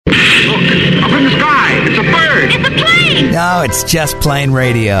No, it's Just Plain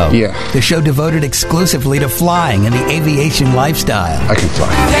Radio. Yeah. The show devoted exclusively to flying and the aviation lifestyle. I can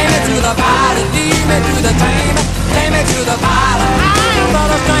fly. Take me to the pilot, lead me to the train. Take me to the pilot, I'm not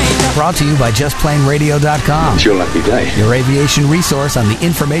a stranger. Brought to you by JustPlaneRadio.com. It's your lucky day. Your aviation resource on the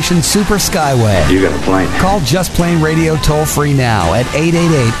information super skyway. You got a plane. Call Just Plain Radio toll free now at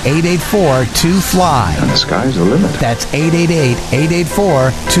 888-884-2FLY. And the sky's the limit. That's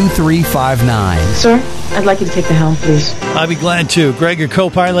 888-884-2359. Sir, I'd like you to take the helm, please. I'd be glad to. Greg, your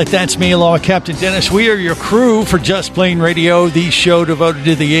co-pilot. That's me, along with Captain Dennis. We are your crew for Just Plain Radio, the show devoted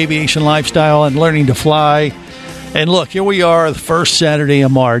to the aviation lifestyle and learning to fly. And look, here we are, the first Saturday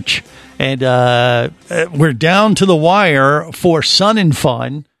of March, and we're down to the wire for Sun and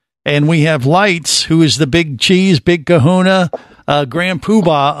Fun, and we have Lights, who is the big cheese, big kahuna, grand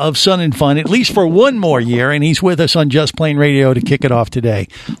poobah of Sun and Fun, at least for one more year, and he's with us on Just Plain Radio to kick it off today.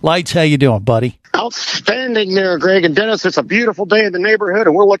 Lights, how you doing, buddy? Outstanding there, Greg and Dennis. It's a beautiful day in the neighborhood,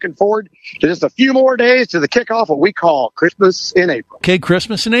 and we're looking forward to just a few more days to the kickoff of what we call Christmas in April. Okay,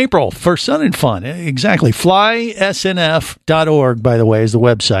 Christmas in April for Sun and Fun. Exactly. FlySNF.org, by the way, is the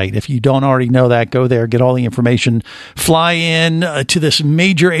website. If you don't already know that, go there, get all the information. Fly in to this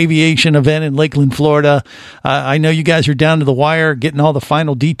major aviation event in Lakeland, Florida. I know you guys are down to the wire, getting all the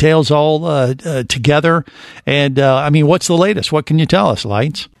final details all together. And, I mean, what's the latest? What can you tell us,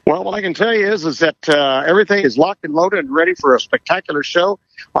 Lights? Well, what I can tell you is that everything is locked and loaded and ready for a spectacular show.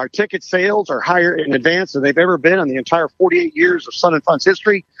 Our ticket sales are higher in advance than they've ever been in the entire 48 years of Sun and Fun's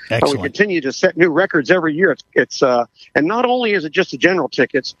history. Excellent. And we continue to set new records every year. It's and not only is it just the general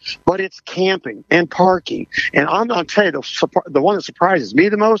tickets, but it's camping and parking. And I'm going to tell you, the one that surprises me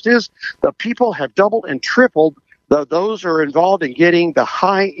the most is the people have doubled and tripled. Those are involved in getting the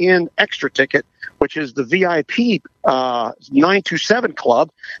high-end extra ticket, which is the VIP 927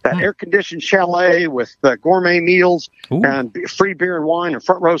 Club, that air-conditioned chalet with gourmet meals and free beer and wine and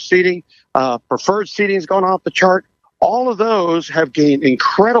front row seating. Preferred seating has gone off the chart. All of those have gained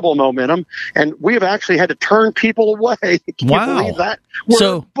incredible momentum, and we have actually had to turn people away. Can you believe that?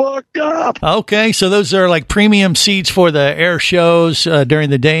 We're booked up. Okay, so those are like premium seats for the air shows during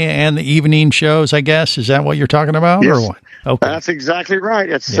the day and the evening shows, I guess. Is that what you're talking about? Yes, or what? Okay. That's exactly right.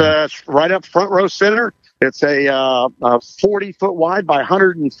 It's right up front row center. It's a 40-foot wide by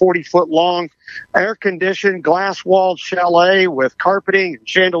 140-foot long air-conditioned, glass-walled chalet with carpeting and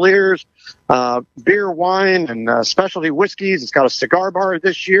chandeliers, beer, wine, and specialty whiskeys. It's got a cigar bar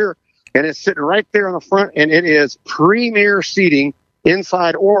this year, and it's sitting right there on the front, and it is premier seating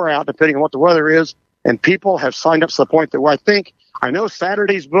inside or out, depending on what the weather is. And people have signed up to the point that I know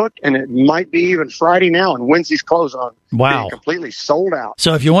Saturday's booked, and it might be even Friday now, and Wednesday's close on. Wow. Being completely sold out.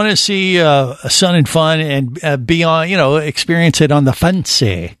 So if you want to see Sun and Fun and be on, experience it on the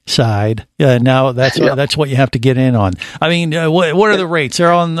fancy side, now that's what you have to get in on. I mean, what are the rates?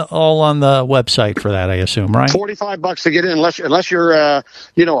 They're all on the website for that, I assume, right? $45 to get in, unless you're a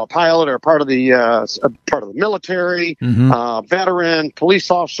pilot or part of the military, veteran,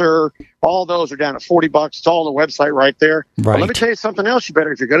 police officer. All those are down at $40. It's all on the website right there. Right. But let me tell you something else. If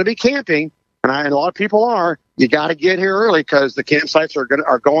you're going to be camping, and a lot of people are, you got to get here early because the campsites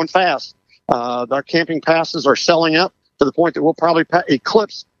are going fast. Our camping passes are selling up to the point that we'll probably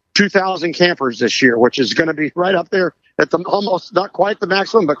eclipse 2,000 campers this year, which is going to be right up there at almost not quite the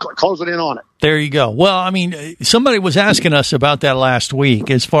maximum, but closing in on it. There you go. Well, I mean, somebody was asking us about that last week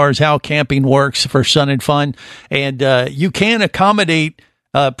as far as how camping works for Sun and Fun, and you can accommodate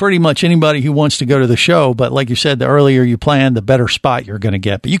pretty much anybody who wants to go to the show. But like you said, the earlier you plan, the better spot you're going to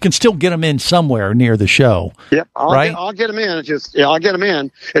get. But you can still get them in somewhere near the show. Yep. I'll get them in. I'll get them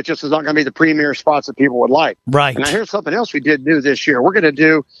in. It just is not going to be the premier spots that people would like. Right. And now here's something else we did do this year. We're going to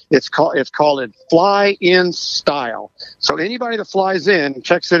do, it's called Fly In Style. So anybody that flies in,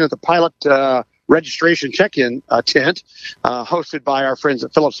 checks in at the pilot, registration check-in tent hosted by our friends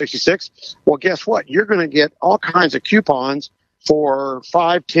at Phillips 66. Well, guess what? You're going to get all kinds of coupons for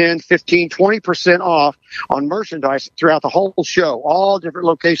 5, 10, 15, 20% off on merchandise throughout the whole show. All different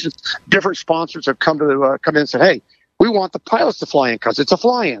locations, different sponsors have come in and said, hey, we want the pilots to fly in because it's a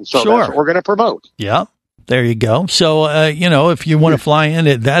fly-in. So that's what we're going to promote. Yeah. There you go. So, if you want to fly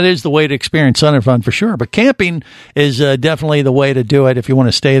in, that is the way to experience Sun and Fun for sure. But camping is definitely the way to do it if you want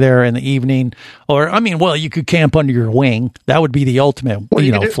to stay there in the evening. Or, you could camp under your wing. That would be the ultimate,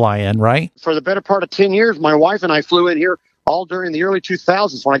 fly in, right? For the better part of 10 years, my wife and I flew in here all during the early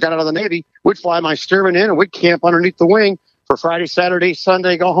 2000s. When I got out of the Navy, we'd fly my Stearman in and we'd camp underneath the wing for Friday, Saturday,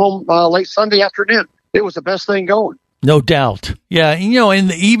 Sunday, go home late Sunday afternoon. It was the best thing going. No doubt. Yeah. In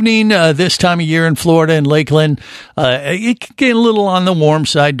the evening, this time of year in Florida and Lakeland, it can get a little on the warm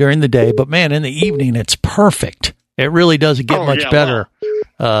side during the day, but man, in the evening, it's perfect. It really doesn't get much better.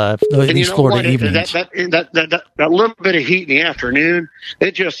 These Florida evenings. That little bit of heat in the afternoon,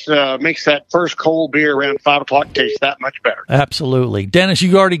 it just makes that first cold beer around 5 o'clock taste that much better. Absolutely. Dennis,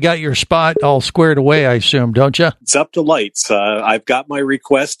 you already got your spot all squared away, I assume, don't you? It's up to Lights. I've got my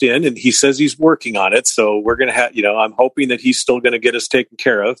request in, and he says he's working on it. So we're going to have, I'm hoping that he's still going to get us taken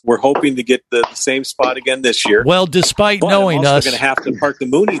care of. We're hoping to get the same spot again this year. Well, despite knowing I'm also us, going to have to park the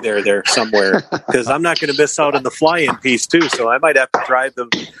Mooney there somewhere, because I'm not going to miss out on the fly-in piece too. So I might have to drive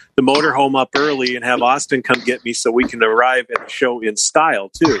the motorhome up early and have Austin come get me so we can arrive at the show in style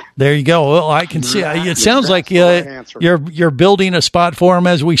too. There you go. Well, I can see. It sounds like you're building a spot for him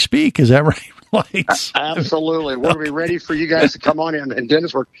as we speak. Is that right? Lights. Absolutely. We're going to be ready for you guys to come on in. And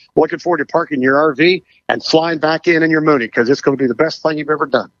Dennis, we're looking forward to parking your RV and flying back in your Mooney, because it's going to be the best thing you've ever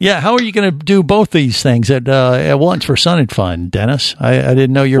done. Yeah. How are you going to do both these things at once for Sun and Fun, Dennis? I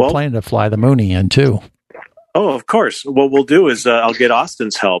didn't know you were planning to fly the Mooney in too. Oh, of course. What we'll do is I'll get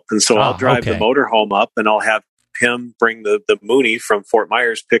Austin's help. And so I'll drive the motorhome up, and I'll have him bring the Mooney from Fort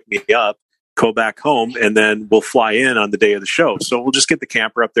Myers, pick me up, go back home, and then we'll fly in on the day of the show. So we'll just get the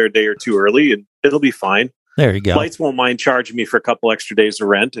camper up there a day or two early, and it'll be fine. There you go. Lights won't mind charging me for a couple extra days of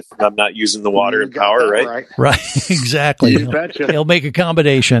rent if I'm not using the water and power, right? Right, exactly. You betcha. He'll make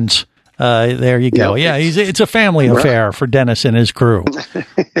accommodations. There you go. Yeah, it's a family affair for Dennis and his crew.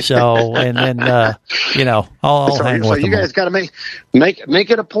 So, and then I'll hang with them. You guys got to make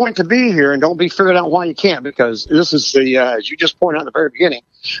it a point to be here, and don't be figuring out why you can't, because this is the as you just pointed out at the very beginning,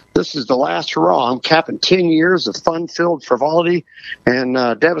 this is the last hurrah. I'm capping 10 years of fun-filled frivolity and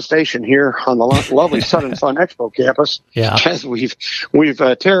devastation here on the lovely Sun and Fun Expo campus. Yeah, as we've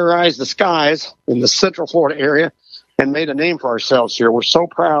terrorized the skies in the Central Florida area and made a name for ourselves here. We're so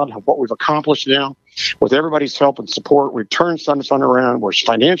proud of what we've accomplished now. With everybody's help and support, we've turned Sun and Fun around. We're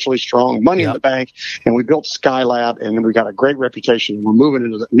financially strong, money in the bank, and we built Skylab, and we got a great reputation. We're moving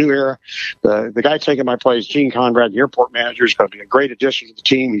into the new era. The guy taking my place, Gene Conrad, the airport manager, is going to be a great addition to the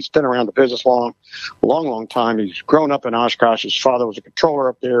team. He's been around the business long time. He's grown up in Oshkosh. His father was a controller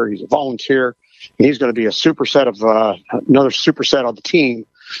up there. He's a volunteer. And he's going to be another superset of the team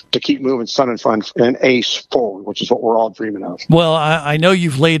to keep moving Sun and Fun and ACE forward, which is what we're all dreaming of. Well, I know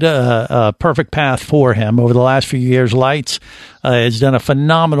you've laid a perfect path for him over the last few years. Lights has done a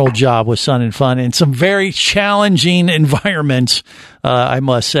phenomenal job with Sun and Fun in some very challenging environments, I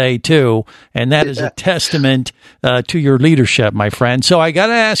must say, too. And that is a testament to your leadership, my friend. So I got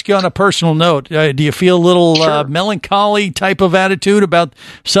to ask you on a personal note, do you feel a little melancholy type of attitude about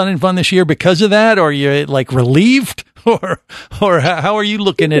Sun and Fun this year because of that? Or are you like relieved? Or how are you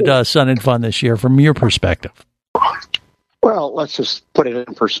looking at Sun and Fun this year from your perspective? Well, let's just put it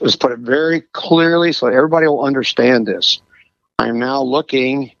very clearly so everybody will understand this. I'm now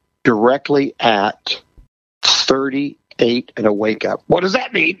looking directly at 38 and a wake up. What does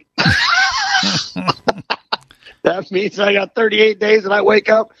that mean? That means I got 38 days and I wake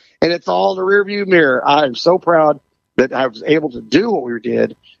up and it's all in the rearview mirror. I'm so proud that I was able to do what we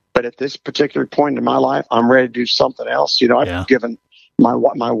did. But at this particular point in my life, I'm ready to do something else. I've given my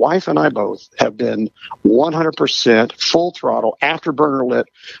wife and I both have been 100% full throttle, afterburner lit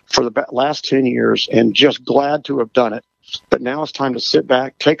for the last 10 years, and just glad to have done it. But now it's time to sit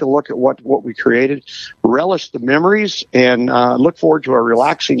back, take a look at what we created, relish the memories, and look forward to a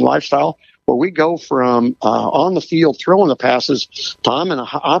relaxing lifestyle where we go from on the field throwing the passes to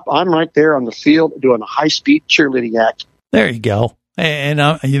I'm right there on the field doing a high-speed cheerleading act. There you go. And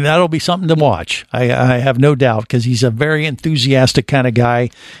that'll be something to watch. I have no doubt, because he's a very enthusiastic kind of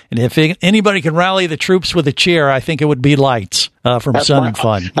guy. And if anybody can rally the troops with a cheer, I think it would be Lights from Sun and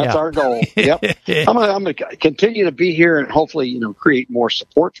Fun. That's our goal. Yep. I'm going to continue to be here and hopefully, create more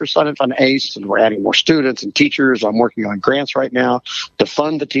support for Sun and Fun ACE. And we're adding more students and teachers. I'm working on grants right now to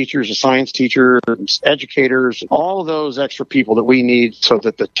fund the teachers, the science teachers, educators, all of those extra people that we need so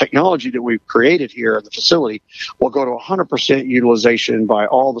that the technology that we've created here at the facility will go to 100% utilization by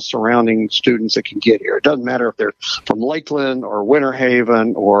all the surrounding students that can get here. It doesn't matter if they're from Lakeland or Winter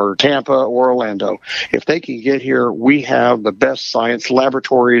Haven or Tampa or Orlando. If they can get here, we have the best science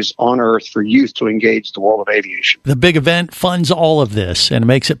laboratories on Earth for youth to engage the world of aviation. The big event funds all of this and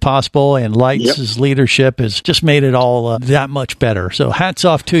makes it possible, and Lights' leadership has just made it all that much better. So hats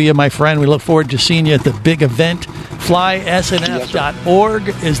off to you, my friend. We look forward to seeing you at the big event. FlySNF.org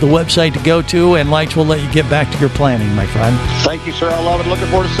is the website to go to, and Lights will let you get back to your planning, my friend. Thank you, sir. I love it. Looking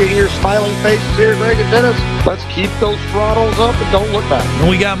forward to seeing your smiling faces here, Greg and Dennis. Let's keep those throttles up and don't look back. And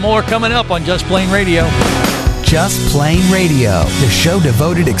we got more coming up on Just Plain Radio. Just Plain Radio, the show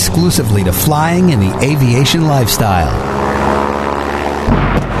devoted exclusively to flying and the aviation lifestyle.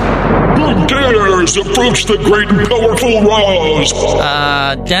 Who dares approach the great and powerful Roz?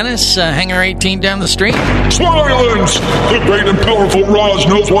 Dennis, Hangar 18 down the street. Silence! The great and powerful Roz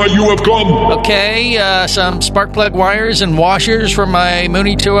knows why you have come. Okay, some spark plug wires and washers for my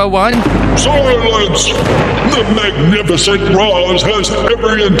Mooney 201. Silence! The magnificent Roz has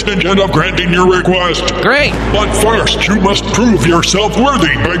every intention of granting your request. Great. But first, you must prove yourself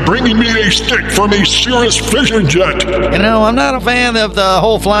worthy by bringing me a stick from a Cirrus Vision Jet. You know, I'm not a fan of the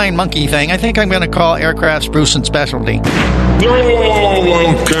whole flying monkey thing. I think I'm going to call Aircraft Spruce and Specialty.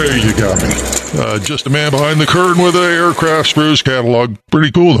 Oh, okay, you got me. Just a man behind the curtain with an Aircraft Spruce catalog.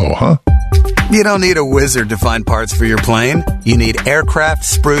 Pretty cool, though, huh? You don't need a wizard to find parts for your plane. You need Aircraft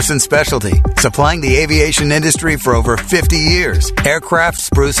Spruce and Specialty, supplying the aviation industry for over 50 years. Aircraft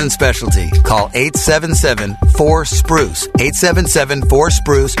Spruce and Specialty. Call 877-4SPRUCE,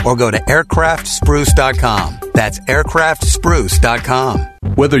 877-4SPRUCE, or go to aircraftspruce.com. That's aircraftspruce.com.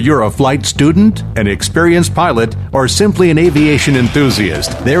 Whether you're a flight student, an experienced pilot, or simply an aviation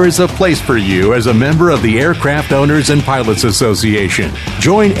enthusiast, there is a place for you as a member of the Aircraft Owners and Pilots Association.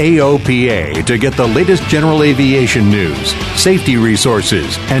 Join AOPA to get the latest general aviation news, safety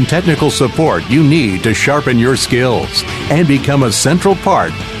resources, and technical support you need to sharpen your skills and become a central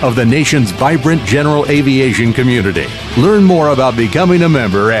part of the nation's vibrant general aviation community. Learn more about becoming a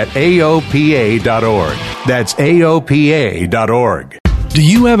member at AOPA.org. That's AOPA.org. Do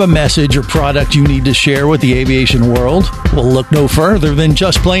you have a message or product you need to share with the aviation world? Well, look no further than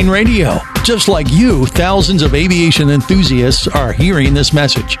Just Plain Radio. Just like you, thousands of aviation enthusiasts are hearing this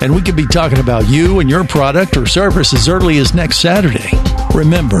message, and we could be talking about you and your product or service as early as next Saturday.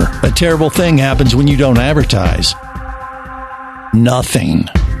 Remember, a terrible thing happens when you don't advertise. Nothing.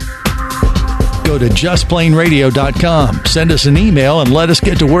 Go to justplainradio.com, send us an email, and let us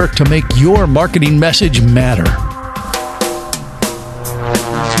get to work to make your marketing message matter.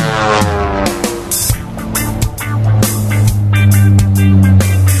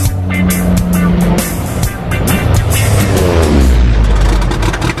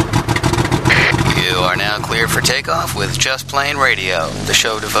 For takeoff with Just Plain Radio, the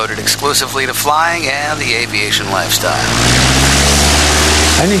show devoted exclusively to flying and the aviation lifestyle.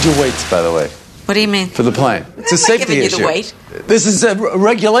 I need your weights, by the way. What do you mean? For the plane. It's a safety issue. I'm not giving you the weight. This is a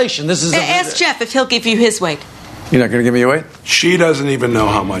regulation. This is. Ask Jeff if he'll give you his weight. You're not going to give me your weight? She doesn't even know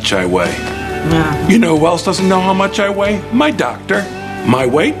how much I weigh. No. You know who else doesn't know how much I weigh? My doctor. My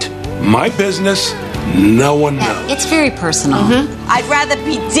weight, my business. No one knows. It's very personal. Mm-hmm. I'd rather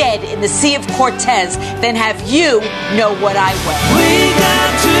be dead in the Sea of Cortez than have you know what I weigh. We got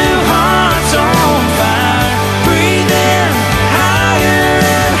two hearts on fire, breathing higher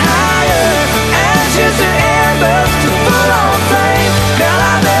and higher. Ashes to embers to full on flame. Girl,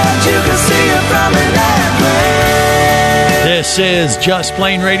 I bet you can see it from that plane. This is Just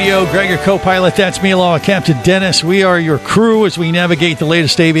Plain Radio. Greg, your co-pilot. That's me, along with Captain Dennis. We are your crew as we navigate the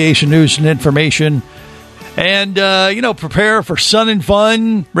latest aviation news and information. And, prepare for sun and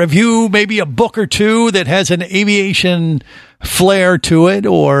fun, review maybe a book or two that has an aviation flair to it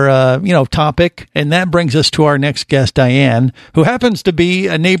or, topic. And that brings us to our next guest, Diane, who happens to be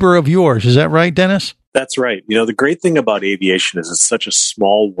a neighbor of yours. Is that right, Dennis? That's right. You know, the great thing about aviation is it's such a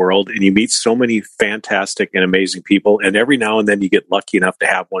small world and you meet so many fantastic and amazing people. And every now and then you get lucky enough to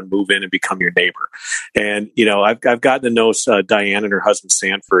have one move in and become your neighbor. And, I've gotten to know Diane and her husband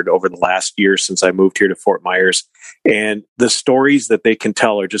Sanford over the last year since I moved here to Fort Myers. And the stories that they can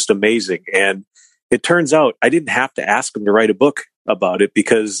tell are just amazing. And it turns out I didn't have to ask them to write a book about it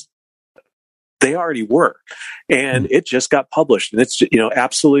because they already were. And it just got published. And it's,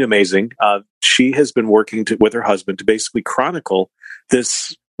 absolutely amazing. She has been working with her husband to basically chronicle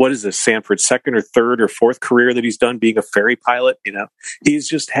this, what is this, Sanford's second or third or fourth career that he's done being a ferry pilot. He's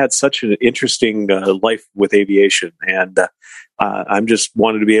just had such an interesting life with aviation. And I'm just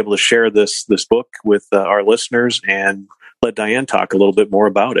wanted to be able to share this book with our listeners and let Diane talk a little bit more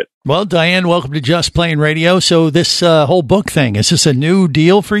about it. Well, Diane, welcome to Just Plain Radio. So this whole book thing, is this a new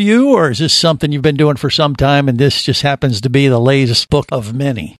deal for you, or is this something you've been doing for some time and this just happens to be the latest book of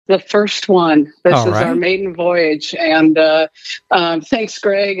many? The first one. This All is right. our maiden voyage. And thanks,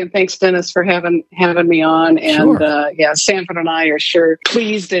 Greg, and thanks, Dennis, for having me on. And Sure. Sanford and I are sure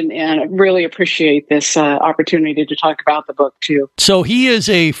pleased and really appreciate this opportunity to talk about the book, too. So he is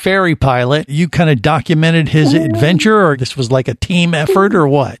a ferry pilot. You kind of documented his adventure, or this was like a team effort, or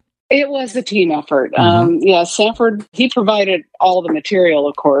what? It was a team effort. Mm-hmm. Sanford, he provided all the material,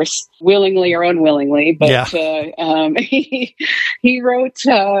 of course, willingly or unwillingly, but he wrote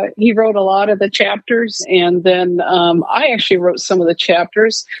a lot of the chapters, and then I actually wrote some of the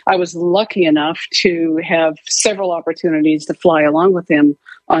chapters. I was lucky enough to have several opportunities to fly along with him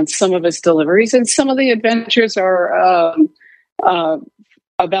some of his deliveries, and some of the adventures are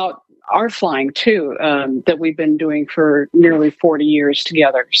about our flying too, that we've been doing for nearly 40 years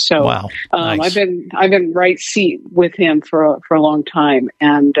together. So wow. Nice. I've been right seat with him for a long time,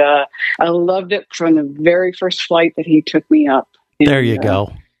 and I loved it from the very first flight that he took me up. There you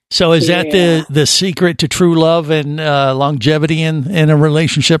go. So is that the secret to true love and longevity in a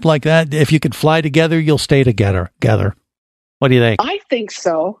relationship like that? If you could fly together, you'll stay together. What do you think? I think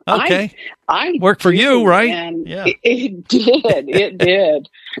so. Okay. I worked for you, right? And it did. It did.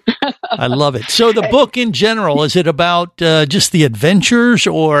 I love it. So the book in general, is it about just the adventures,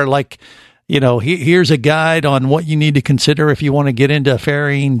 or like, here's a guide on what you need to consider if you want to get into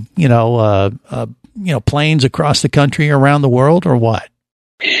ferrying, planes across the country, around the world, or what?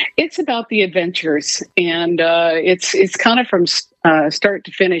 It's about the adventures, and it's kind of from start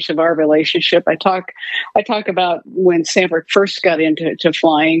to finish of our relationship. I talk about when Sanford first got into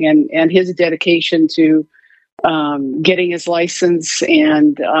flying, and his dedication to getting his license,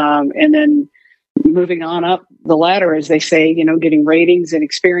 and then moving on up the ladder, as they say, getting ratings and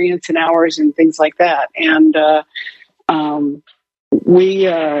experience and hours and things like that. And we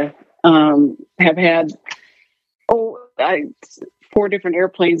have had 4 different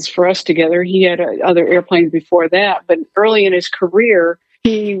airplanes for us together. He had other airplanes before that, but early in his career,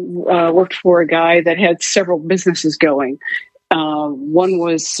 he worked for a guy that had several businesses going. One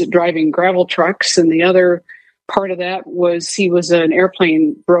was driving gravel trucks, and the other part of that was he was an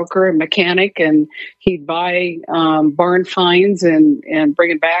airplane broker and mechanic, and he'd buy barn finds and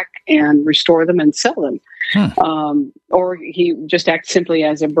bring it back and restore them and sell them. Or he just act simply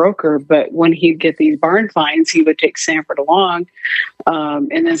as a broker. But when he'd get these barn finds, he would take Sanford along,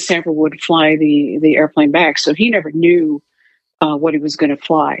 and then Sanford would fly the airplane back. So he never knew what he was going to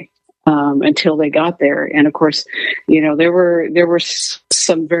fly until they got there. And of course, there were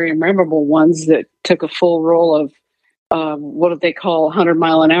some very memorable ones that took a full roll of what they call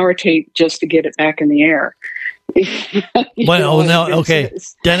 100-mile-an-hour tape just to get it back in the air. Okay.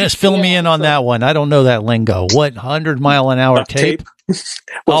 Dennis, fill me in on that one. I don't know that lingo. What, 100-mile-an-hour tape?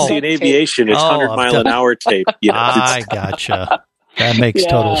 See, in aviation, it's 100-mile-an-hour tape. Yeah, I gotcha. That makes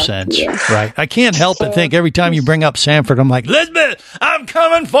total sense. Yeah. Right. I can't help but think every time you bring up Sanford, I'm like, Lisbeth, I'm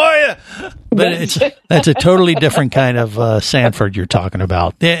coming for you. But that's a totally different kind of Sanford you're talking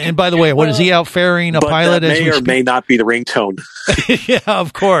about. And by the way, what is he out ferrying a pilot? That may or may not be the ringtone. Yeah,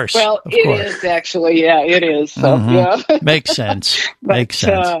 of course. Well, it is actually. Yeah, it is. So, yeah. Makes sense. Makes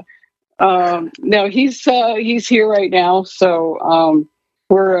sense. No, he's here right now. So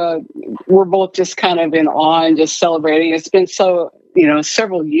we're both just kind of in awe and just celebrating. It's been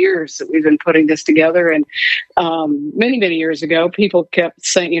several years that we've been putting this together, and many years ago, people kept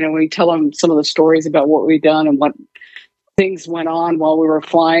saying, we tell them some of the stories about what we've done and what things went on while we were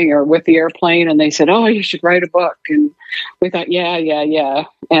flying or with the airplane, and they said, "Oh, you should write a book." And we thought, yeah.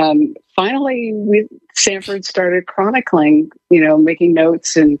 And finally, Sanford started chronicling, making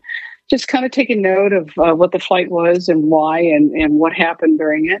notes and just kind of taking note of what the flight was and why and what happened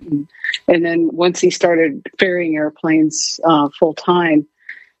during it. And then once he started ferrying airplanes full time,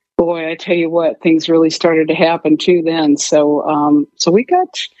 boy, I tell you what, things really started to happen too then. So we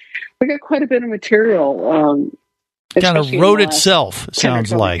got quite a bit of material. Kind of wrote itself,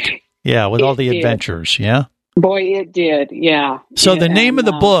 sounds like. Yeah, with all the adventures, yeah? Boy, it did, yeah. So the name of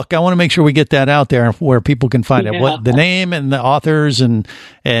the book, I want to make sure we get that out there where people can find it. What the name and the authors and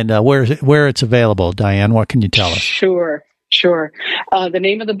where it's available. Diane, what can you tell us? Sure. The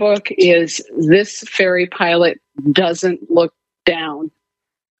name of the book is "This Ferry Pilot Doesn't Look Down."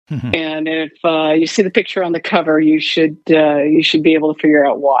 Mm-hmm. And if you see the picture on the cover, you should be able to figure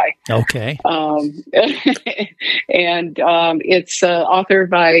out why. Okay. And it's authored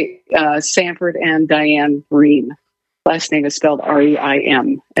by Sanford and Diane Ream. Last name is spelled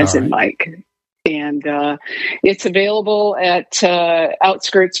R-E-I-M, as in Mike. And it's available at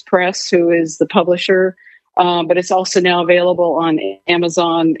Outskirts Press, who is the publisher. But it's also now available on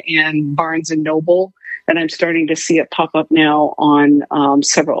Amazon and Barnes & Noble. And I'm starting to see it pop up now on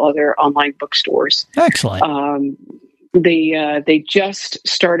several other online bookstores. Excellent. They just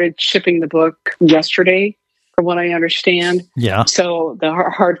started shipping the book yesterday, from what I understand. Yeah. So the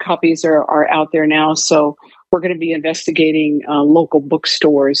hard copies are out there now. So we're going to be investigating local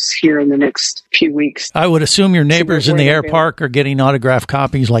bookstores here in the next few weeks. I would assume your neighbors in the air park are getting autographed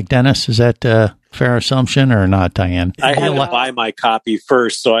copies like Dennis. Is that fair assumption or not, Diane? I had to buy my copy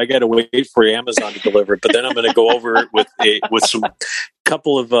first, so I got to wait for Amazon to deliver it. But then I'm going to go over it with some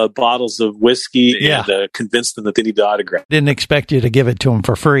couple of bottles of whiskey and convinced them that they need the autograph. Didn't expect you to give it to them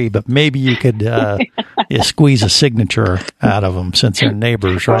for free, but maybe you could squeeze a signature out of them since they're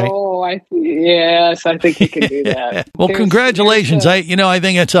neighbors, right? Oh, yes, I think you can do that. Well, congratulations. I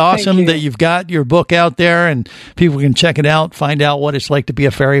think it's awesome that you've got your book out there and people can check it out, find out what it's like to be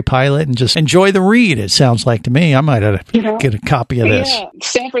a ferry pilot, and just enjoy the read. It sounds like to me. I might have to get a copy of this. Yeah,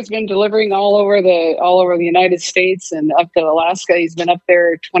 Stanford's been delivering all over the United States and up to Alaska. He's been up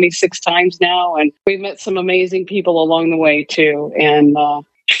there 26 times now, and we've met some amazing people along the way too. And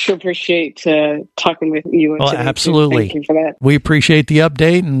sure appreciate talking with you. Well, absolutely. Thank you for that. We appreciate the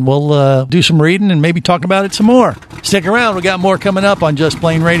update, and we'll do some reading and maybe talk about it some more. Stick around. We got more coming up on Just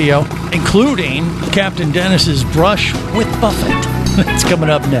Plain Radio, including Captain Dennis's brush with Buffett. That's coming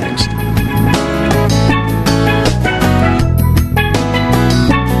up next.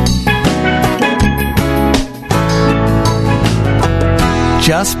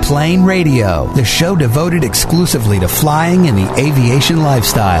 Just Plain Radio, the show devoted exclusively to flying and the aviation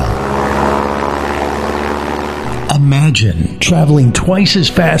lifestyle. Imagine traveling twice as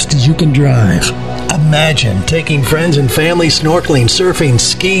fast as you can drive. Imagine taking friends and family snorkeling, surfing,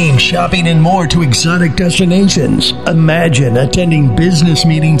 skiing, shopping, and more to exotic destinations. Imagine attending business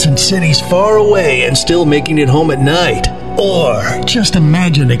meetings in cities far away and still making it home at night. Or just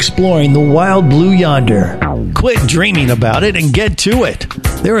imagine exploring the wild blue yonder. Quit dreaming about it and get to it.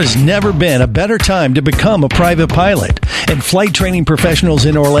 There has never been a better time to become a private pilot, and Flight Training Professionals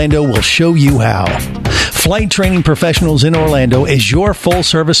in Orlando will show you how. Flight Training Professionals in Orlando is your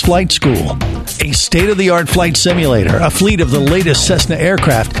full-service flight school. A state-of-the-art flight simulator, a fleet of the latest Cessna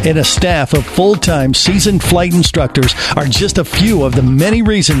aircraft, and a staff of full-time seasoned flight instructors are just a few of the many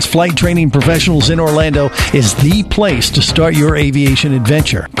reasons Flight Training Professionals in Orlando is the place to start your aviation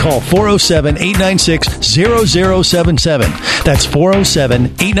adventure. Call 407-896-0077. That's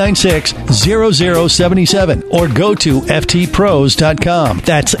 407-896-0077. Or go to ftpros.com.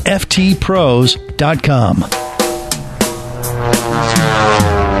 That's ftpros.com.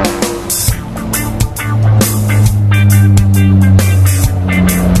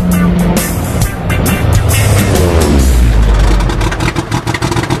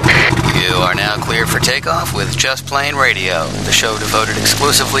 For takeoff with Just Plain Radio, the show devoted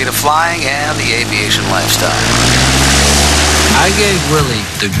exclusively to flying and the aviation lifestyle. I gave Willie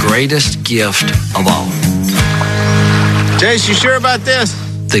the greatest gift of all. Jace, you sure about this?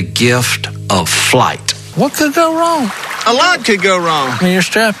 The gift of flight. What could go wrong? A lot could go wrong. I mean, you're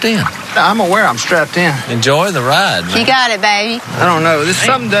strapped in. I'm aware I'm strapped in. Enjoy the ride, man. You got it, baby. I don't know.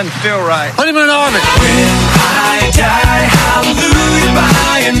 Something doesn't feel right. Put him in orbit. When I die, hallelujah,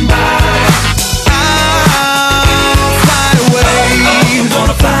 by and by. I'm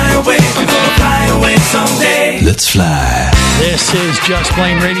gonna fly away, I'm gonna fly away someday. Let's fly. This is Just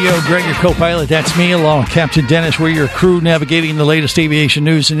Plain Radio. Greg, your co-pilot. That's me, along with Captain Dennis. We're your crew navigating the latest aviation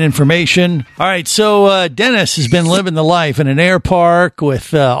news and information. All right, so Dennis has been living the life in an air park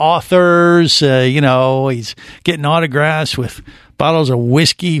with authors. He's getting autographs with bottles of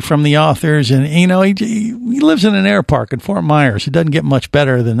whiskey from the authors. And, he lives in an air park in Fort Myers. It doesn't get much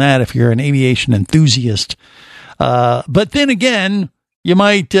better than that if you're an aviation enthusiast. But then again, you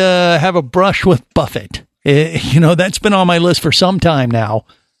might have a brush with Buffett. That's been on my list for some time now.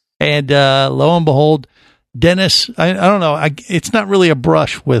 And lo and behold, Dennis, I don't know, it's not really a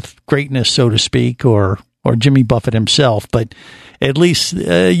brush with greatness, so to speak, or Jimmy Buffett himself, but at least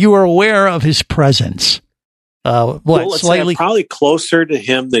you are aware of his presence. Slightly probably closer to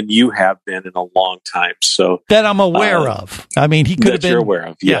him than you have been in a long time. So that I'm aware of. I mean, he could have been. You're aware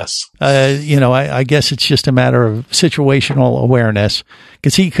of, yes. I guess it's just a matter of situational awareness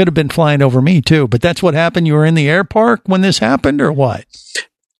because he could have been flying over me too. But that's what happened. You were in the air park when this happened, or what?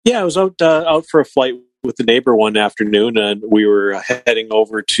 Yeah, I was out for a flight with the neighbor one afternoon, and we were heading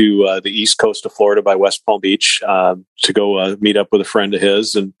over to the east coast of Florida by West Palm Beach to go meet up with a friend of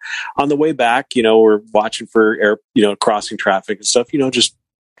his. And on the way back, we're watching for air, crossing traffic and stuff. Just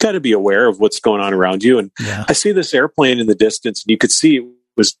got to be aware of what's going on around you. And I see this airplane in the distance, and you could see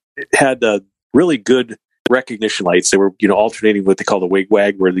it had really good recognition lights. They were, alternating what they call the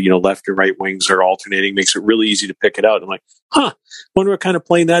wig-wag, where the, left and right wings are alternating, makes it really easy to pick it out. I'm like, wonder what kind of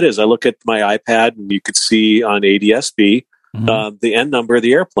plane that is. I look at my iPad and you could see on ADSB the N number of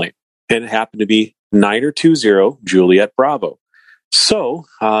the airplane, and it happened to be 920 Juliet Bravo. So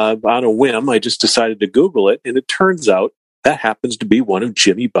on a whim, I just decided to Google it, and it turns out that happens to be one of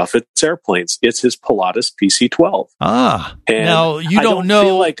Jimmy Buffett's airplanes. It's his Pilatus PC-12. And now you don't know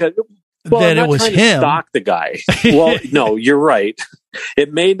feel like that it was him. Stalk the guy. Well, no, you're right.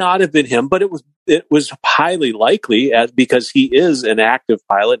 It may not have been him, but it was highly likely because he is an active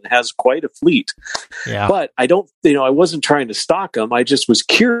pilot and has quite a fleet. Yeah. But I wasn't trying to stalk him. I just was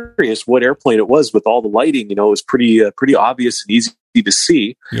curious what airplane it was with all the lighting. It was pretty obvious and easy to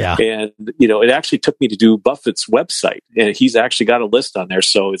see. Yeah. And, it actually took me to do Buffett's website, and he's actually got a list on there.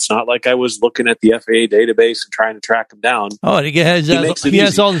 So it's not like I was looking at the FAA database and trying to track him down. Oh, and he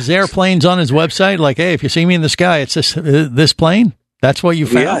has all his airplanes on his website. Like, hey, if you see me in the sky, it's this plane. That's what you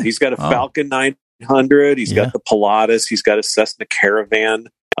found? Yeah, he's got a Falcon 900. He's got the Pilatus. He's got a Cessna Caravan,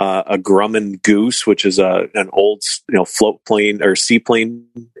 a Grumman Goose, which is an old float plane or seaplane,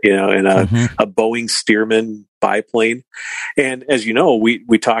 and a Boeing Stearman biplane. And as you know,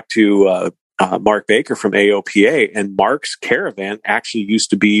 we talked to Mark Baker from AOPA, and Mark's Caravan actually used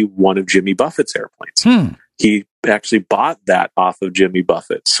to be one of Jimmy Buffett's airplanes. He actually bought that off of Jimmy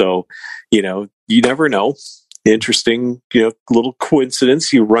Buffett. So, you never know. Interesting, little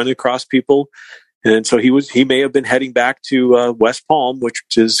coincidence. You run across people. And so he may have been heading back to West Palm, which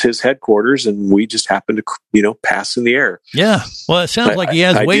is his headquarters, and we just happened to, pass in the air. Yeah. Well, it sounds like he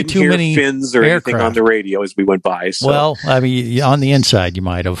has way too many fins or aircraft. anything on the radio as we went by. So. Well, I mean, on the inside, you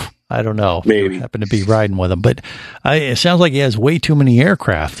might have. I don't know. Maybe. You happen to be riding with him. But it sounds like he has way too many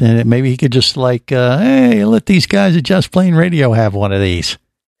aircraft, and maybe he could just hey, let these guys at Just Plain Radio have one of these.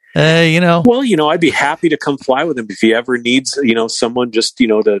 Well, I'd be happy to come fly with him if he ever needs, someone just,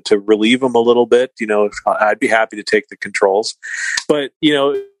 to relieve him a little bit. I'd be happy to take the controls. But,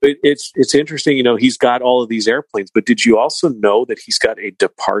 it's interesting, he's got all of these airplanes. But did you also know that he's got a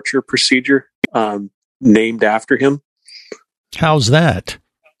departure procedure named after him? How's that?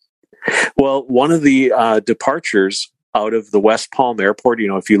 Well, one of the departures out of the West Palm Airport,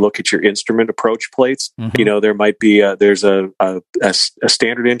 if you look at your instrument approach plates, there might be there's a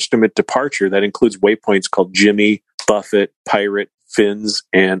standard instrument departure that includes waypoints called Jimmy, Buffett, Pirate, Fins,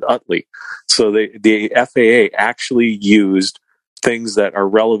 and Utley. So the FAA actually used things that are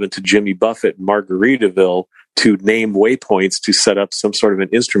relevant to Jimmy Buffett and Margaritaville to name waypoints to set up some sort of an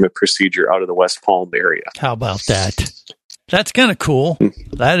instrument procedure out of the West Palm area. How about that? That's kind of cool.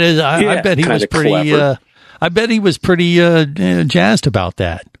 That is, I bet he was pretty. I bet he was pretty jazzed about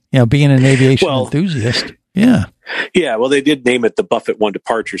that, being an aviation enthusiast. Yeah. Yeah, well, they did name it the Buffett 1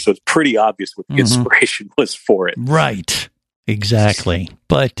 departure, so it's pretty obvious what the inspiration was for it. Right. Exactly.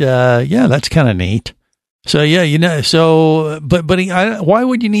 But, that's kind of neat. So, but why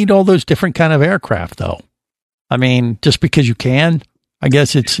would you need all those different kind of aircraft, though? I mean, just because you can? I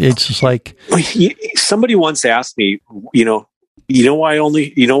guess it's just like... Somebody once asked me, why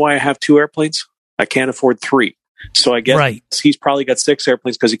I have 2 airplanes? I can't afford 3. So I guess he's probably got 6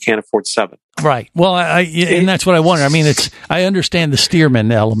 airplanes because he can't afford 7. Right. Well, and that's what I wonder. I mean, I understand the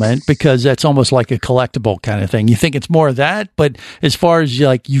Stearman element because that's almost like a collectible kind of thing. You think it's more of that, but as far as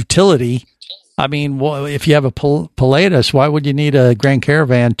like utility, I mean, if you have a Pilatus, why would you need a Grand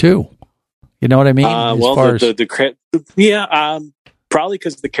Caravan too? You know what I mean? Probably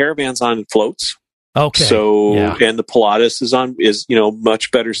because the Caravan's on floats. Okay. So, and the Pilatus is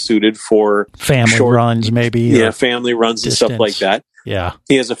much better suited for family runs, maybe. Yeah, family runs distance. And stuff like that. Yeah.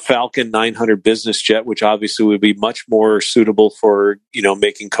 He has a Falcon 900 business jet, which obviously would be much more suitable for,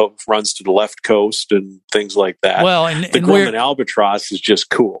 making runs to the left coast and things like that. Well, the Grumman Albatross is just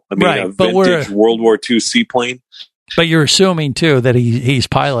cool. I mean, a vintage World War II seaplane. But you're assuming too that he's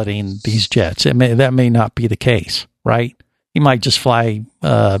piloting these jets. That may not be the case, right? He might just fly,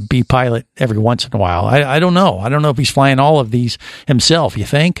 be pilot every once in a while. I don't know. I don't know if he's flying all of these himself. You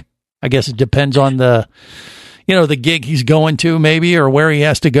think? I guess it depends on the gig he's going to maybe, or where he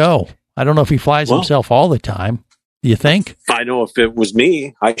has to go. I don't know if he flies himself all the time. Do you think? I know if it was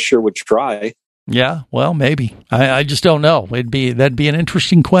me, I sure would try. Yeah. Well, maybe. I just don't know. That'd be an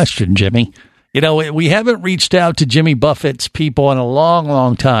interesting question, Jimmy. We haven't reached out to Jimmy Buffett's people in a long,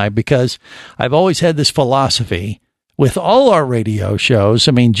 long time because I've always had this philosophy with all our radio shows.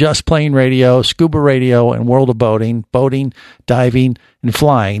 I mean, Just Plain Radio, Scuba Radio, and World of Boating, diving, and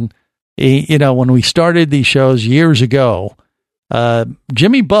flying. When we started these shows years ago,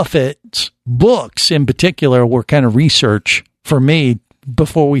 Jimmy Buffett's books in particular were kind of research for me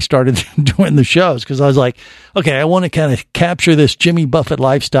before we started doing the shows, because I was like, okay, I want to kind of capture this Jimmy Buffett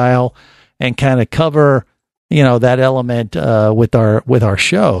lifestyle and kind of cover, that element with our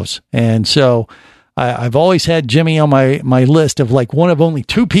shows. And so I've always had Jimmy on my list of like one of only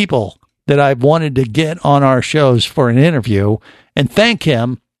 2 people that I've wanted to get on our shows for an interview and thank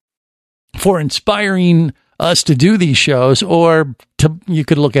him for inspiring us to do these shows, or you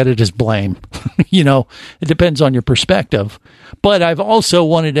could look at it as blame. It depends on your perspective. But I've also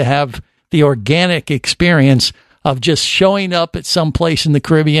wanted to have the organic experience of just showing up at some place in the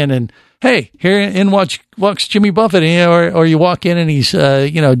Caribbean and, hey, here in walks Jimmy Buffett, or you walk in and he's,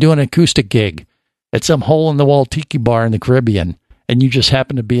 doing an acoustic gig at some hole-in-the-wall tiki bar in the Caribbean, and you just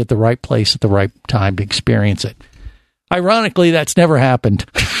happen to be at the right place at the right time to experience it. Ironically, that's never happened.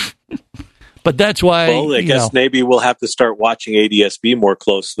 But that's why. Well, I guess maybe we'll have to start watching ADSB more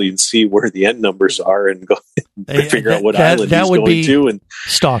closely and see where the end numbers are and go figure out what island he's going to. And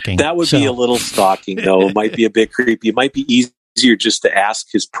stalking. That would be a little stalking, though. It might be a bit creepy. It might be easier just to ask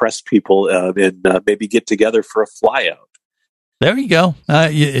his press people and maybe get together for a flyout. There you go.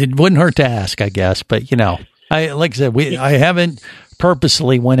 It wouldn't hurt to ask, I guess. But like I said, I haven't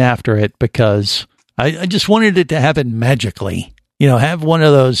purposely went after it because I just wanted it to happen magically. Have one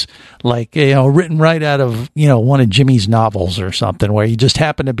of those, written right out of, one of Jimmy's novels or something, where you just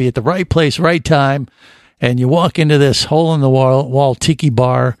happen to be at the right place, right time, and you walk into this hole-in-the-wall tiki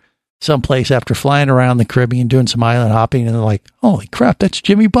bar someplace after flying around the Caribbean, doing some island hopping, and they're like, holy crap, that's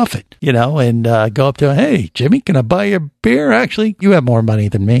Jimmy Buffett, and go up to him, hey, Jimmy, can I buy you a beer? Actually, you have more money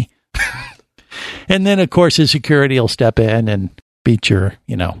than me. And then, of course, his security will step in and beat your,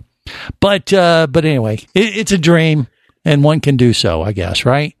 But anyway, it's a dream. And one can do so, I guess,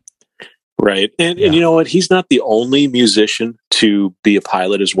 right? Right. And you know what? He's not the only musician to be a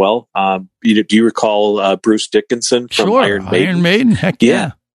pilot as well. Do you recall Bruce Dickinson from Iron Maiden? Iron Maiden? Heck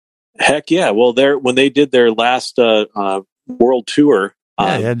yeah. Heck yeah. Well, when they did their last world tour,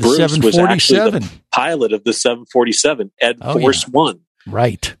 Bruce was actually the pilot of the 747, Ed Force One.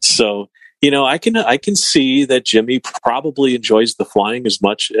 Right. So, I can see that Jimmy probably enjoys the flying as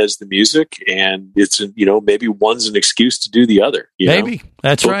much as the music, and it's maybe one's an excuse to do the other. Maybe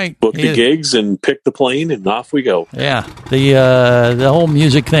that's right. Book the gigs and pick the plane, and off we go. Yeah, the whole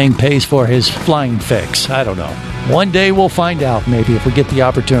music thing pays for his flying fix. I don't know. One day we'll find out. Maybe if we get the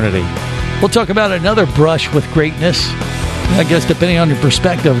opportunity. We'll talk about another brush with greatness. I guess depending on your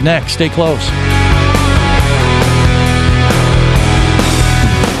perspective. Next, stay close.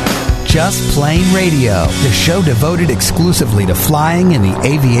 Just Plain Radio, the show devoted exclusively to flying and the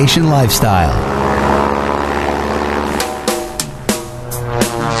aviation lifestyle.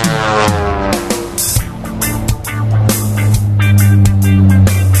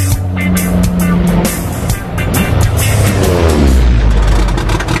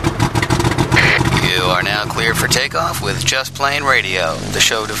 You are now cleared for takeoff with Just Plain Radio, the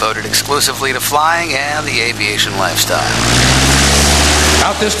show devoted exclusively to flying and the aviation lifestyle.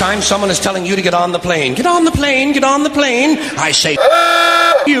 About this time, someone is telling you to get on the plane. Get on the plane, get on the plane. I say,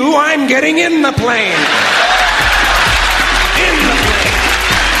 you, I'm getting in the plane. In the plane.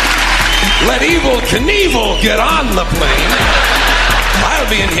 Let Evel Knievel get on the plane. I'll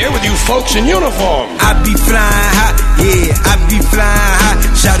be in here with you folks in uniform. I be flying high, yeah, I be flying high.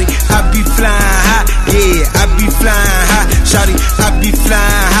 Shawty, I be flying high, yeah, I be flying high. Shawty, I be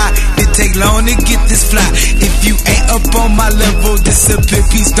flying high. It take long to get this fly. If you ain't up on my level, disappear,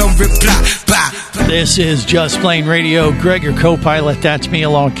 please don't reply. Bye. This is Just Plain Radio. Greg, your co-pilot. That's me,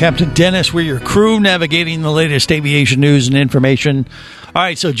 along with Captain Dennis. We're your crew navigating the latest aviation news and information. All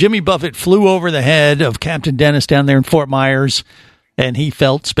right, so Jimmy Buffett flew over the head of Captain Dennis down there in Fort Myers, and he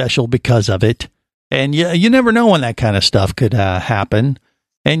felt special because of it. And you never know when that kind of stuff could happen.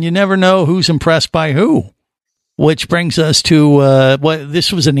 And you never know who's impressed by who. Which brings us to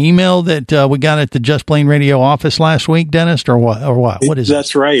this was an email that we got at the Just Plain Radio office last week, Dennis, or what? What is it?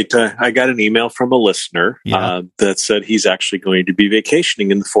 That's right. I got an email from a listener that said he's actually going to be vacationing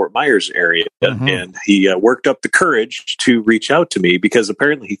in the Fort Myers area. Mm-hmm. And he worked up the courage to reach out to me because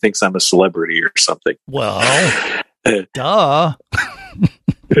apparently he thinks I'm a celebrity or something. Well, duh.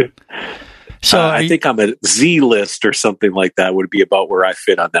 So I think I'm a Z list or something like that would be about where I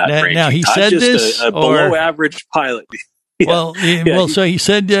fit on that range. Now he said just this, a below average pilot. So he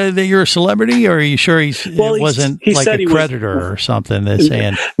said that you're a celebrity, or are you sure he wasn't like a creditor or something? That's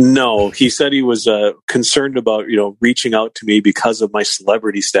saying no. He said he was concerned about reaching out to me because of my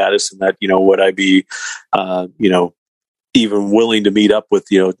celebrity status, and that would I be even willing to meet up with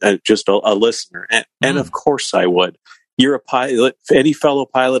just a listener, and of course I would. You're a pilot, any fellow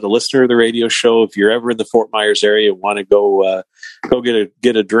pilot, a listener of the radio show. If you're ever in the Fort Myers area and want to go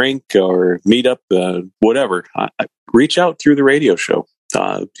get a drink or meet up, whatever, reach out through the radio show.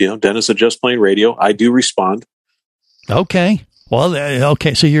 Dennis at Just Plain Radio. I do respond. Okay. Well,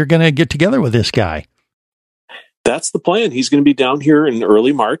 okay. So you're going to get together with this guy. That's the plan. He's going to be down here in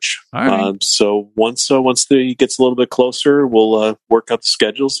early March. All right. So once he gets a little bit closer, we'll work out the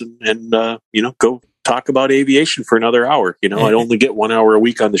schedules and talk about aviation for another hour. I only get 1 hour a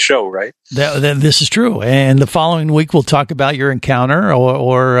week on the show, right? This is true. And the following week, we'll talk about your encounter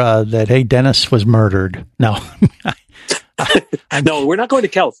or that, hey, Dennis was murdered. No. No, we're not going to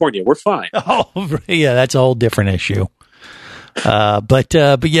California. We're fine. Oh, yeah, that's a whole different issue. But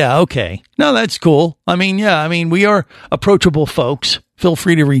yeah, okay. No, that's cool. We are approachable folks. Feel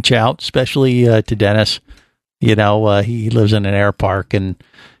free to reach out, especially to Dennis. He lives in an air park, and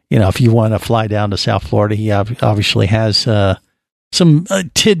if you want to fly down to South Florida, he obviously has some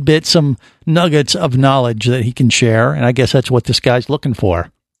tidbits, some nuggets of knowledge that he can share, and I guess that's what this guy's looking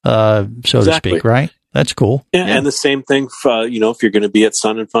for, so to speak, right? That's cool. Yeah. And the same thing, if you're going to be at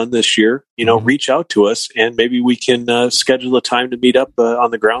Sun and Fun this year, reach out to us, and maybe we can schedule a time to meet up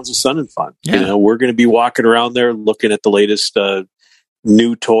on the grounds of Sun and Fun. Yeah. We're going to be walking around there looking at the latest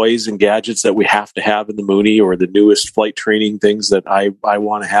new toys and gadgets that we have to have in the Mooney, or the newest flight training things that I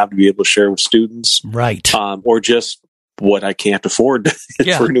want to have to be able to share with students. Right. Or just what I can't afford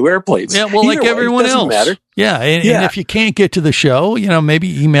for new airplanes. Yeah, well, like everyone else. Matter. Yeah, and if you can't get to the show,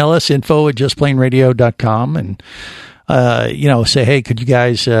 maybe email us info@justplainradio.com and say, hey, could you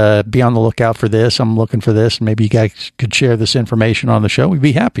guys be on the lookout for this? I'm looking for this, and maybe you guys could share this information on the show. We'd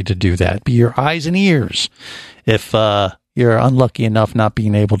be happy to do that. Be your eyes and ears if you're unlucky enough not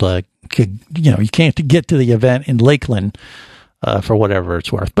being able to, you can't get to the event in Lakeland for whatever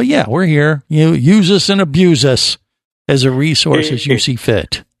it's worth. But yeah, we're here. You use us and abuse us as a resource as you see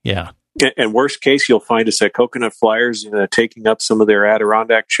fit. Yeah. And worst case, you'll find us at Coconut Flyers, taking up some of their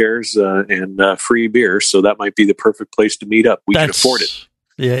Adirondack chairs and free beer. So that might be the perfect place to meet up. We can afford it.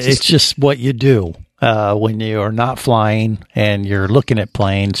 Yeah, it's just what you do when you are not flying and you're looking at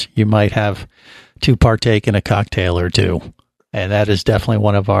planes. You might have to partake in a cocktail or two, and that is definitely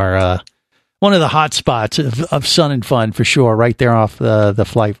one of the hot spots of Sun and Fun for sure, right there off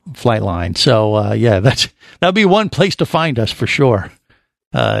the flight line. So that'll be one place to find us for sure.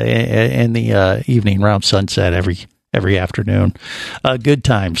 In the evening around sunset every afternoon. Good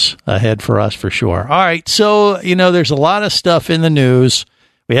times ahead for us for sure. All right, so there's a lot of stuff in the news.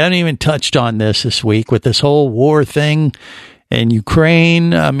 We haven't even touched on this week with this whole war thing in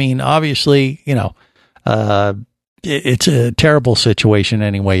Ukraine. I mean, obviously, it's a terrible situation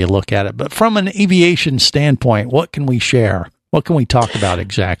any way you look at it. But from an aviation standpoint, what can we share? What can we talk about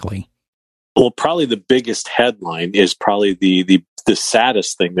exactly? Well, probably the biggest headline is probably the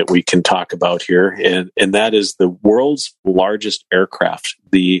saddest thing that we can talk about here, and that is the world's largest aircraft,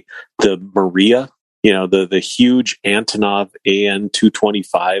 the Maria, the huge Antonov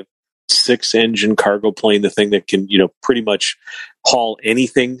AN-225 six-engine cargo plane, the thing that can pretty much haul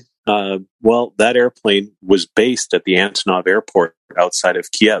anything. Well, that airplane was based at the Antonov airport outside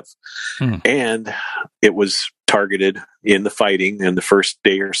of Kiev, and it was targeted in the fighting in the first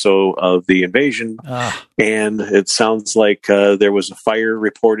day or so of the invasion. And it sounds like there was a fire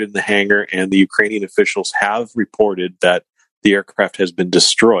reported in the hangar, and the Ukrainian officials have reported that the aircraft has been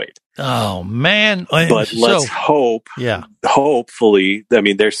destroyed. Oh, man. But let's hope, hopefully,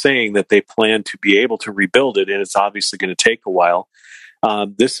 they're saying that they plan to be able to rebuild it, and it's obviously going to take a while.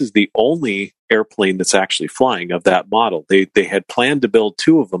 This is the only airplane that's actually flying of that model. They had planned to build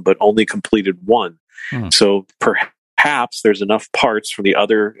two of them, but only completed one. So perhaps there's enough parts from the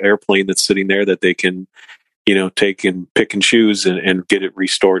other airplane that's sitting there that they can, take and pick and choose and get it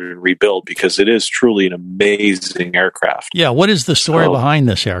restored and rebuilt, because it is truly an amazing aircraft. Yeah. What is the story behind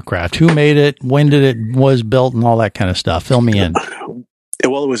this aircraft? Who made it? When did it was built and all that kind of stuff? Fill me in.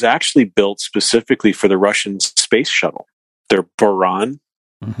 Well, it was actually built specifically for the Russian space shuttle. Their Buran.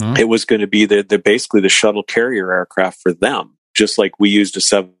 It was going to be basically the shuttle carrier aircraft for them, just like we used a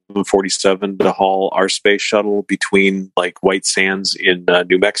 747 to haul our space shuttle between like White Sands in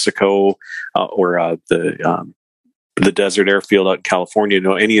New Mexico or the desert airfield out in California.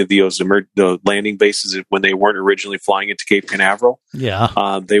 Any of the landing bases when they weren't originally flying into Cape Canaveral,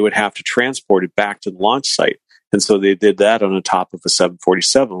 they would have to transport it back to the launch site. And so they did that on the top of a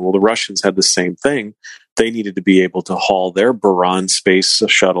 747. Well, the Russians had the same thing. They needed to be able to haul their Buran space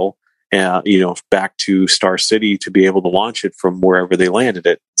shuttle, back to Star City to be able to launch it from wherever they landed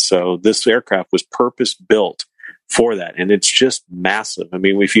it. So this aircraft was purpose built for that. And it's just massive.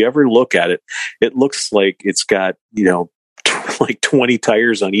 If you ever look at it, it looks like it's got, like 20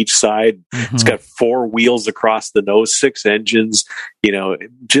 tires on each side. It's got 4 wheels across the nose, 6 engines,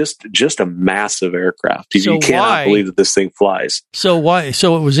 just a massive aircraft. You cannot believe that this thing flies. So why?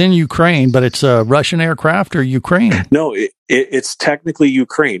 So it was in Ukraine, but it's a Russian aircraft or Ukraine? No, it's technically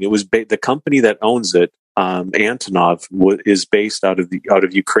Ukraine. It was the company that owns it. Antonov is based out of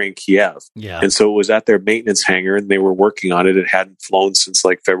Ukraine, Kiev. Yeah. And so it was at their maintenance hangar and they were working on it. It hadn't flown since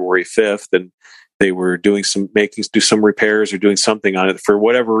like February 5th. And they were do some repairs or doing something on it. For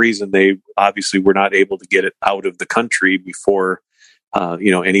whatever reason, they obviously were not able to get it out of the country before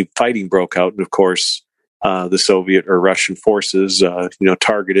any fighting broke out. And of course, the Soviet or Russian forces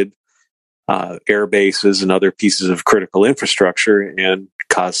targeted air bases and other pieces of critical infrastructure and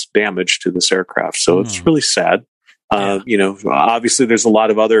caused damage to this aircraft. So it's really sad. Obviously there's a lot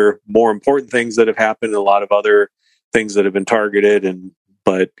of other more important things that have happened, a lot of other things that have been targeted,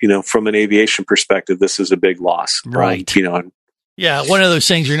 but from an aviation perspective, this is a big loss. Right. Yeah. One of those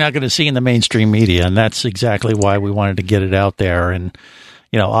things you're not going to see in the mainstream media. And that's exactly why we wanted to get it out there. And,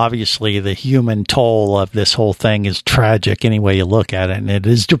 obviously the human toll of this whole thing is tragic any way you look at it. And it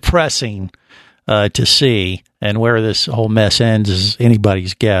is depressing to see. And where this whole mess ends is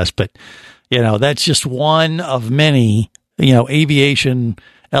anybody's guess. But, that's just one of many, aviation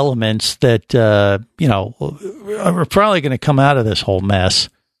elements that, are probably going to come out of this whole mess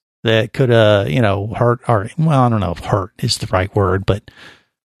that could, hurt, or, well, I don't know if hurt is the right word, but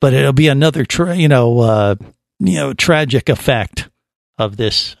it'll be another, tragic effect of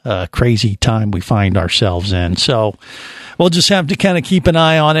this crazy time we find ourselves in. So we'll just have to kind of keep an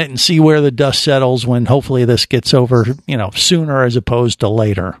eye on it and see where the dust settles when hopefully this gets over, sooner as opposed to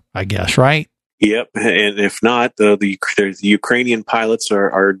later, I guess, right? Yep, and if not, the Ukrainian pilots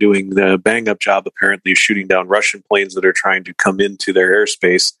are doing the bang-up job, apparently, of shooting down Russian planes that are trying to come into their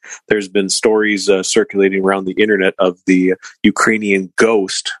airspace. There's been stories circulating around the internet of the Ukrainian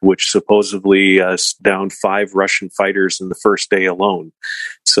Ghost, which supposedly downed 5 Russian fighters in the first day alone.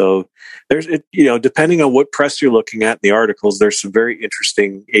 So there's, depending on what press you're looking at in the articles, there's some very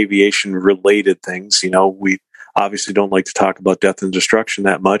interesting aviation-related things. We obviously don't like to talk about death and destruction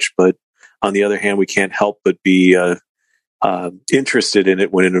that much, but on the other hand, we can't help but be interested in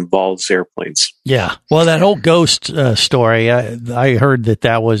it when it involves airplanes. Yeah. Well, that whole ghost story, I heard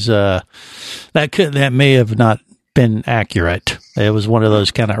that was that may have not been accurate. It was one of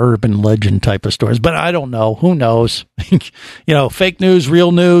those kind of urban legend type of stories, but I don't know. Who knows? Fake news,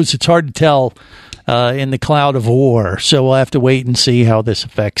 real news. It's hard to tell in the cloud of war. So we'll have to wait and see how this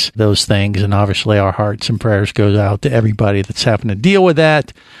affects those things. And obviously our hearts and prayers goes out to everybody that's having to deal with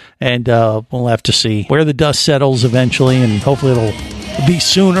that. And we'll have to see where the dust settles eventually, and hopefully it'll be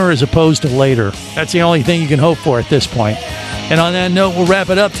sooner as opposed to later. That's the only thing you can hope for at this point. And on that note, we'll wrap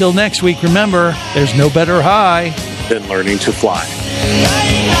it up till next week. Remember, there's no better high than learning to fly.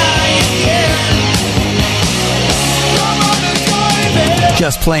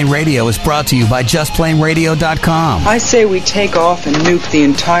 Just Plain Radio is brought to you by JustPlainRadio.com. I say we take off and nuke the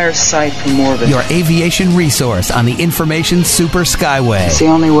entire site from orbit. Your aviation resource on the information super skyway. It's the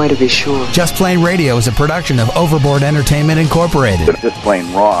only way to be sure. Just Plain Radio is a production of Overboard Entertainment Incorporated. It's just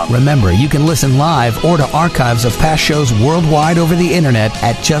plain wrong. Remember, you can listen live or to archives of past shows worldwide over the internet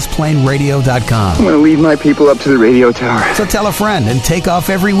at JustPlainRadio.com. I'm going to leave my people up to the radio tower. So tell a friend and take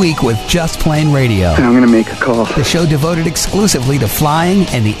off every week with Just Plain Radio. And I'm going to make a call. The show devoted exclusively to flying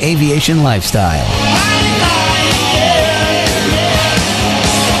and the aviation lifestyle.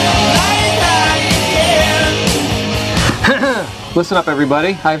 Listen up, everybody.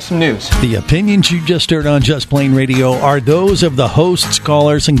 I have some news. The opinions you just heard on Just Plain Radio are those of the hosts,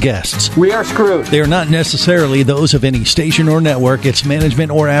 callers, and guests. We are screwed. They are not necessarily those of any station or network, its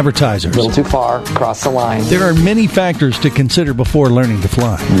management, or advertisers. A little too far, across the line. There are many factors to consider before learning to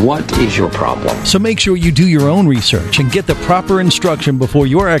fly. What is your problem? So make sure you do your own research and get the proper instruction before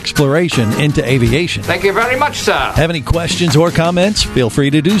your exploration into aviation. Thank you very much, sir. Have any questions or comments? Feel free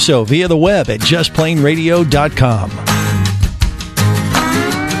to do so via the web at JustPlainRadio.com.